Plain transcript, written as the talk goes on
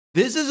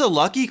This is a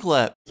lucky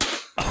clip.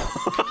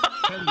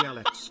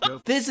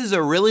 This is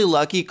a really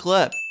lucky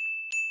clip.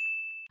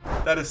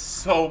 That is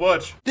so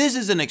much. This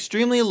is an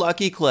extremely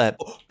lucky clip.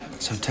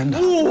 So tender.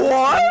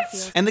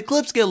 What? And the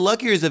clips get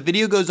luckier as the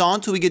video goes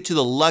on till we get to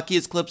the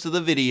luckiest clips of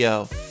the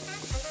video.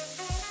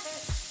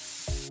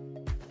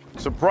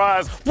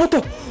 Surprise. What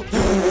the?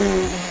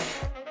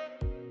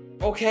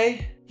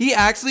 Okay. He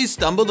actually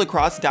stumbled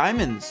across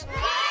diamonds.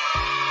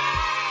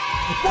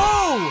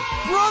 Whoa!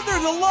 Brother,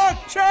 the luck!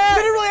 Chaff!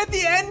 Literally at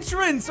the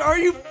entrance! Are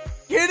you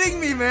kidding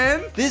me,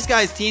 man? This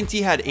guy's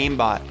TNT had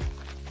aimbot.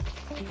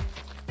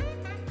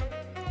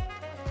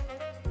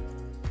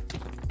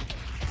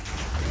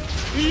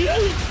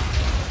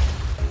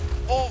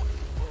 Oh.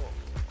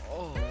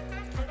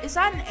 Is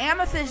that an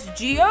amethyst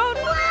geode?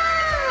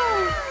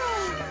 Wow!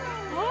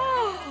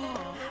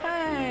 Oh,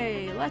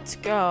 hey, let's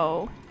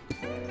go.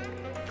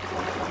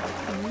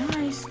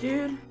 Nice,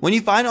 dude. When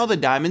you find all the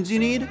diamonds you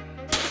need,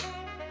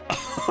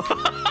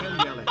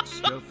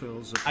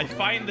 I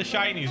find the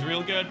shinies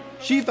real good.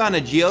 she found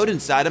a geode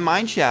inside a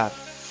mine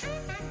shaft.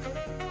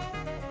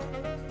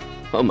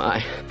 Oh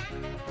my.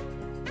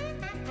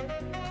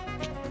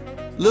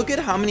 Look at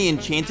how many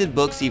enchanted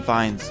books he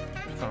finds.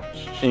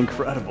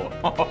 Incredible.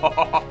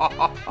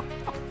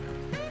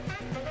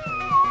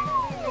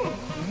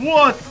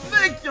 What?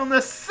 Mec, y'en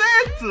a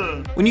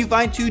 7! When you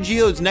find two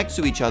geodes next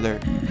to each other.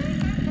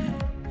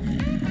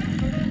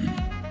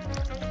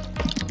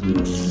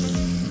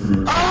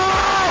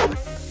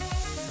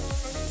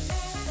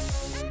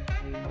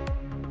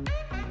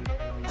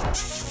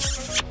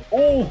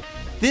 Oh!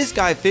 This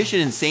guy fished an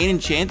insane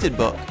enchanted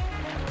book.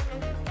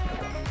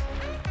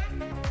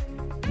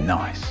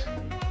 Nice.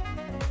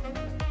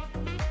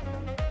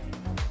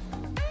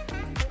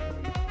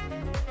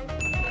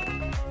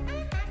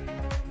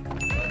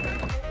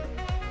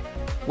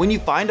 When you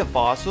find a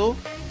fossil,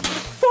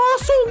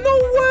 Fossil? No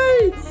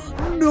way!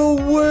 No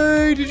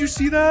way! Did you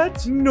see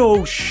that?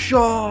 No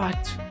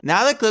shot!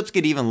 now the clips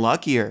get even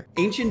luckier.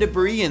 Ancient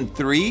debris in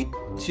 3,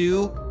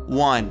 2,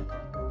 1.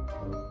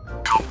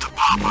 Oh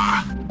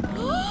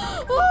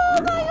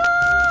my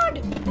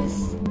god!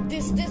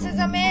 This is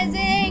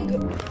amazing!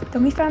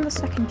 Then we found the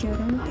second geode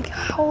and we're like,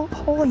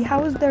 holy,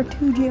 how is there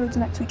two geodes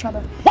next to each other?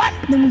 What?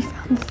 And then we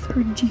found the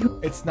third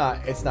geode. It's not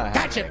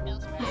happening.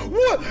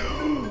 What?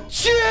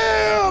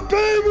 Yeah,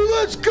 baby,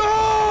 let's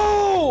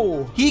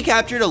go! He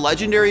captured a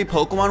legendary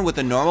Pokemon with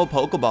a normal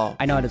Pokeball.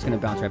 I know it's gonna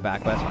bounce right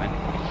back, but that's fine.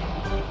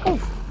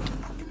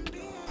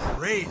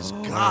 Praise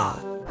God.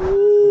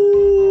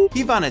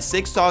 He found a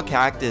 6-star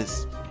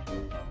cactus.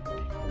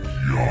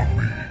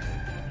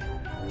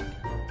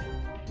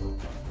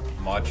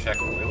 Mod check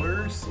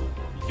Whalers?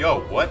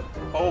 Yo, what?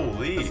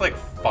 Holy. It's like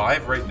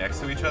 5 right next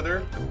to each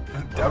other.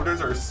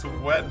 Doubters are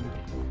sweating.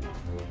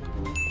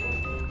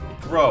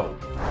 Bro,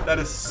 that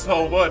is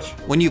so much.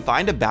 When you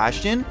find a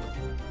bastion,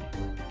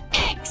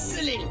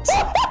 Excellent!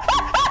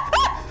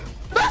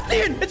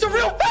 Bastion! It's a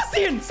real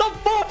Bastion! Sub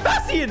 4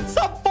 Bastion!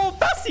 Sub 4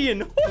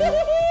 Bastion! I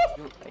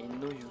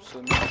know you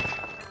so much.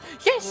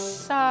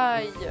 Yes,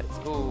 Let's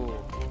go.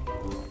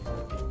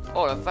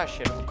 Oh la vache,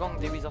 il y a le gang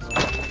des Wizards.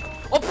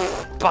 Oh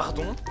pff,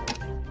 pardon.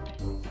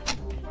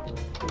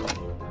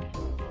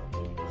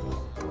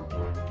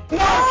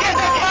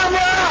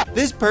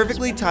 this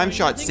perfectly timed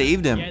shot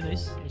saved him. Yeah,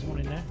 there's one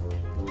in there.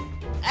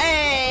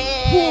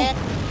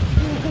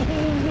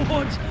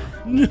 What?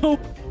 No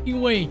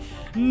way.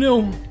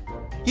 No.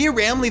 He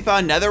randomly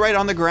found netherite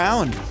on the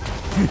ground.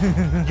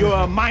 You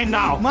are mine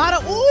now. Mata,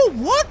 oh,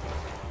 what?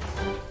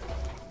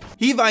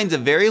 He finds a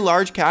very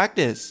large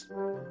cactus.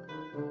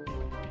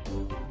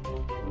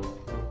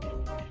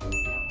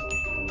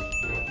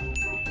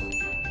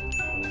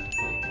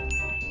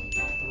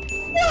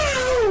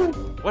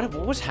 What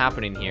was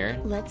happening here?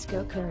 Let's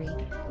go curry.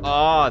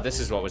 Oh, this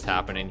is what was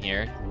happening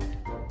here.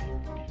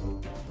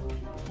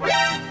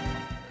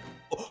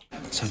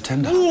 So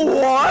tender.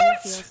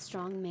 What? Feel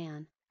strong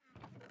man.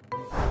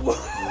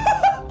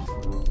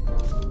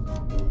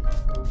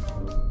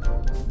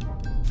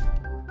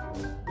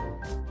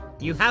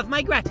 You have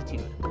my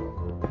gratitude.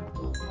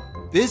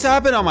 This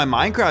happened on my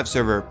Minecraft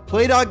server,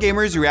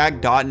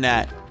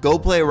 play.gamersreact.net. Go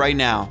play right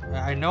now.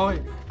 I know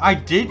it. I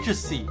did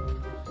just see.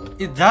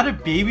 Is that a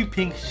baby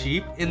pink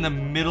sheep in the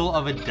middle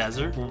of a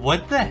desert?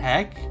 What the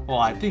heck? Well,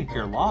 I think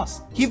you're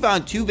lost. He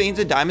found 2 veins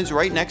of diamonds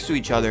right next to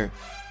each other.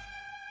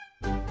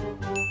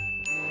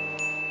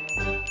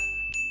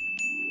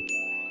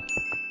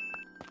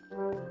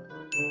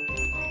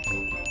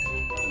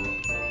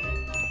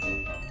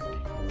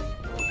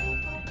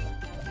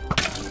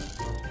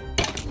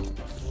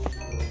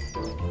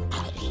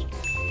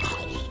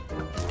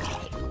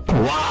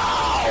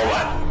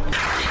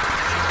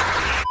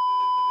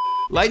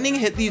 Lightning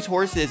hit these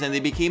horses and they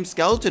became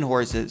skeleton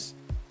horses.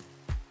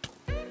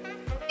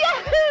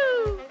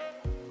 Yahoo!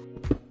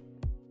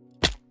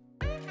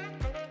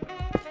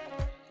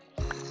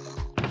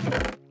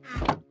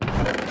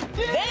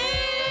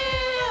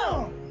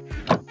 Damn!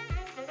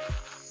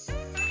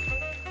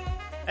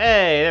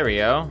 Hey, there we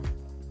go.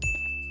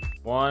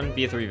 1,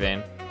 be a 3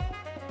 vein.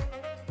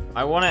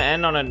 I want to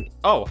end on an...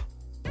 Oh.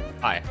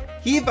 Hi.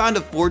 He found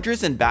a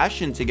fortress and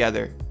bastion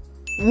together.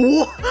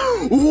 What?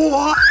 Oh,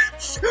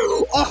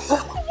 what?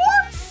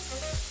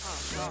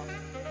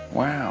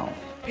 Wow.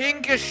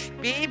 Pinkish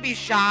baby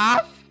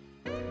Chaff.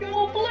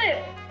 You'll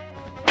flip.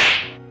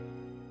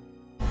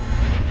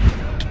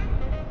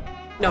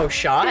 No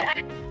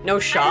shot? No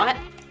shot?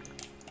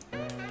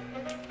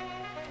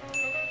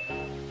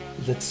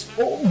 Let's.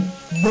 Oh,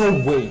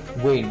 no, wait.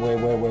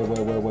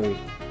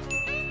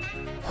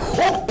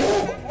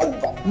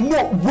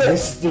 No,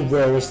 this is the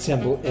rarest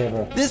temple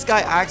ever. This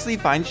guy actually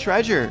finds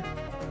treasure.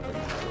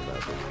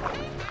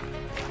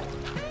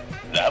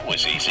 That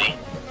was easy.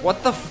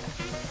 What the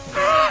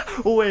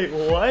f... Wait,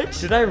 what?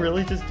 Did I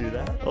really just do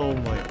that? Oh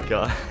my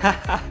god.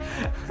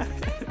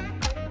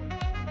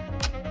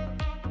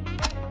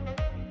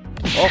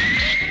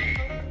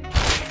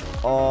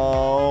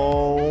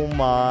 Oh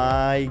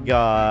my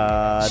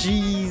god.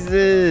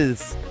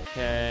 Jesus.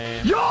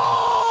 Okay. Yo!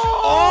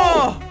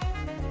 Oh!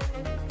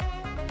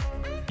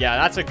 Yeah,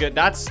 that's a good...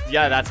 That's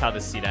how the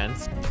seed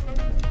ends.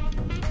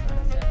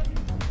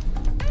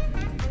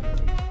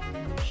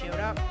 Shoot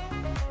up.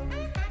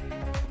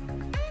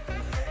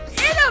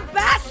 In a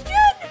bastion?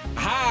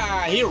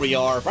 Ah, here we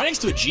are, right next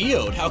to a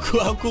geode. How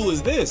cool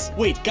is this?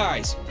 Wait,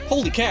 guys,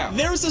 holy cow.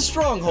 There's a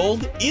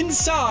stronghold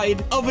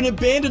inside of an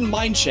abandoned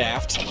mine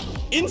shaft,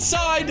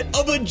 inside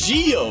of a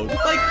geode.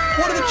 Like,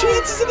 what are the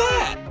chances of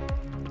that?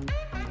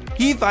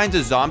 He finds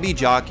a zombie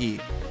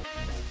jockey.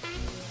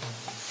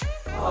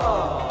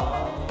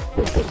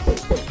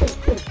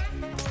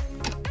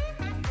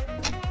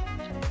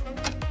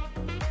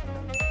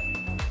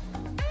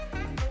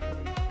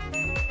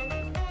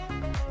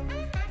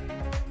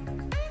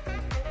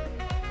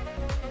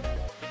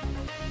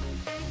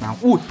 Nào,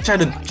 ui, trai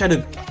đừng.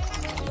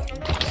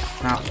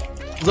 Nào,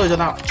 rơi cho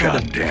tao, trai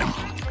đừng.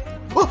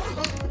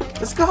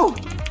 Let's go.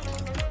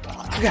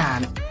 Cái gà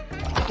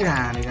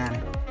này.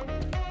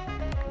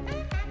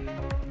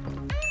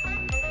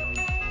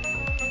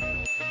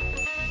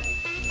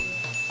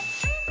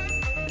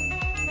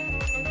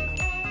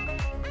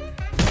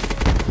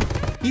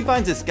 He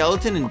finds a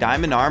skeleton in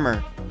diamond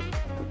armor.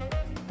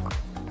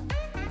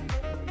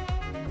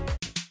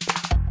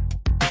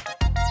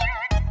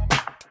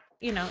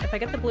 You know, if I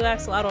get the blue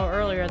axolotl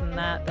earlier than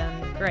that, then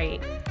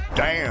great.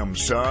 Damn,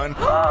 son.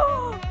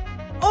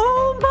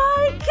 Oh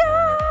my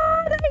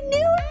god! I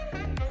knew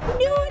it! I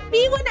knew it'd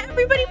be when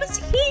everybody was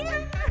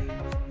here!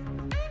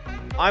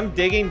 I'm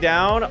digging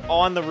down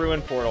on the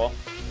ruin portal,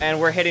 and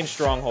we're hitting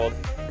stronghold.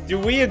 Do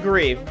we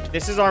agree?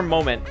 This is our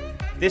moment.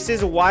 This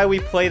is why we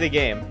play the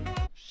game.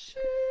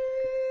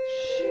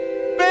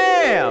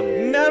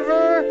 Bam!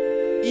 Never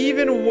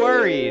even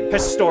worried.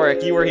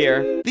 Historic, you were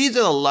here. These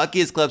are the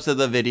luckiest clips of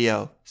the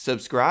video.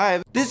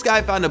 Subscribe. This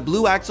guy found a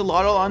blue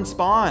axolotl on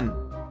spawn.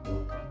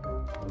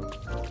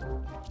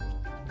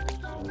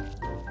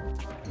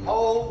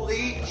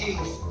 Holy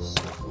Jesus.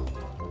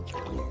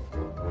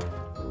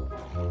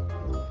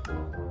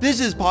 This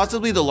is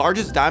possibly the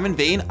largest diamond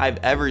vein I've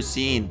ever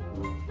seen.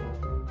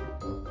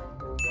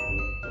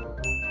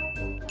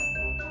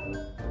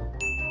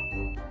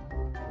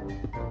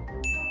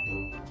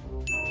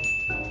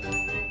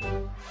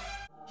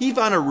 He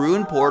found a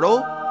ruined portal,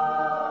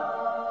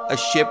 a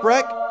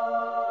shipwreck,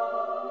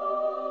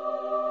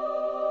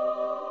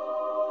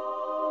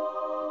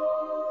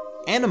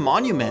 and a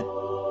monument.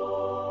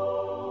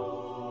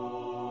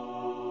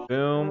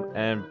 Boom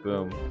and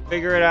boom.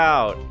 Figure it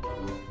out.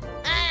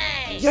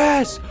 Hey!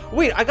 Yes!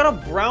 Wait, I got a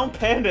brown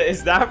panda.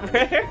 Is that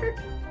rare?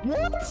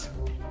 What?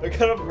 I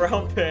got a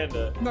brown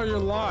panda. No, you're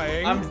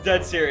lying. I'm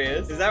dead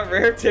serious. Is that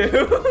rare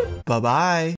too? Bye-bye.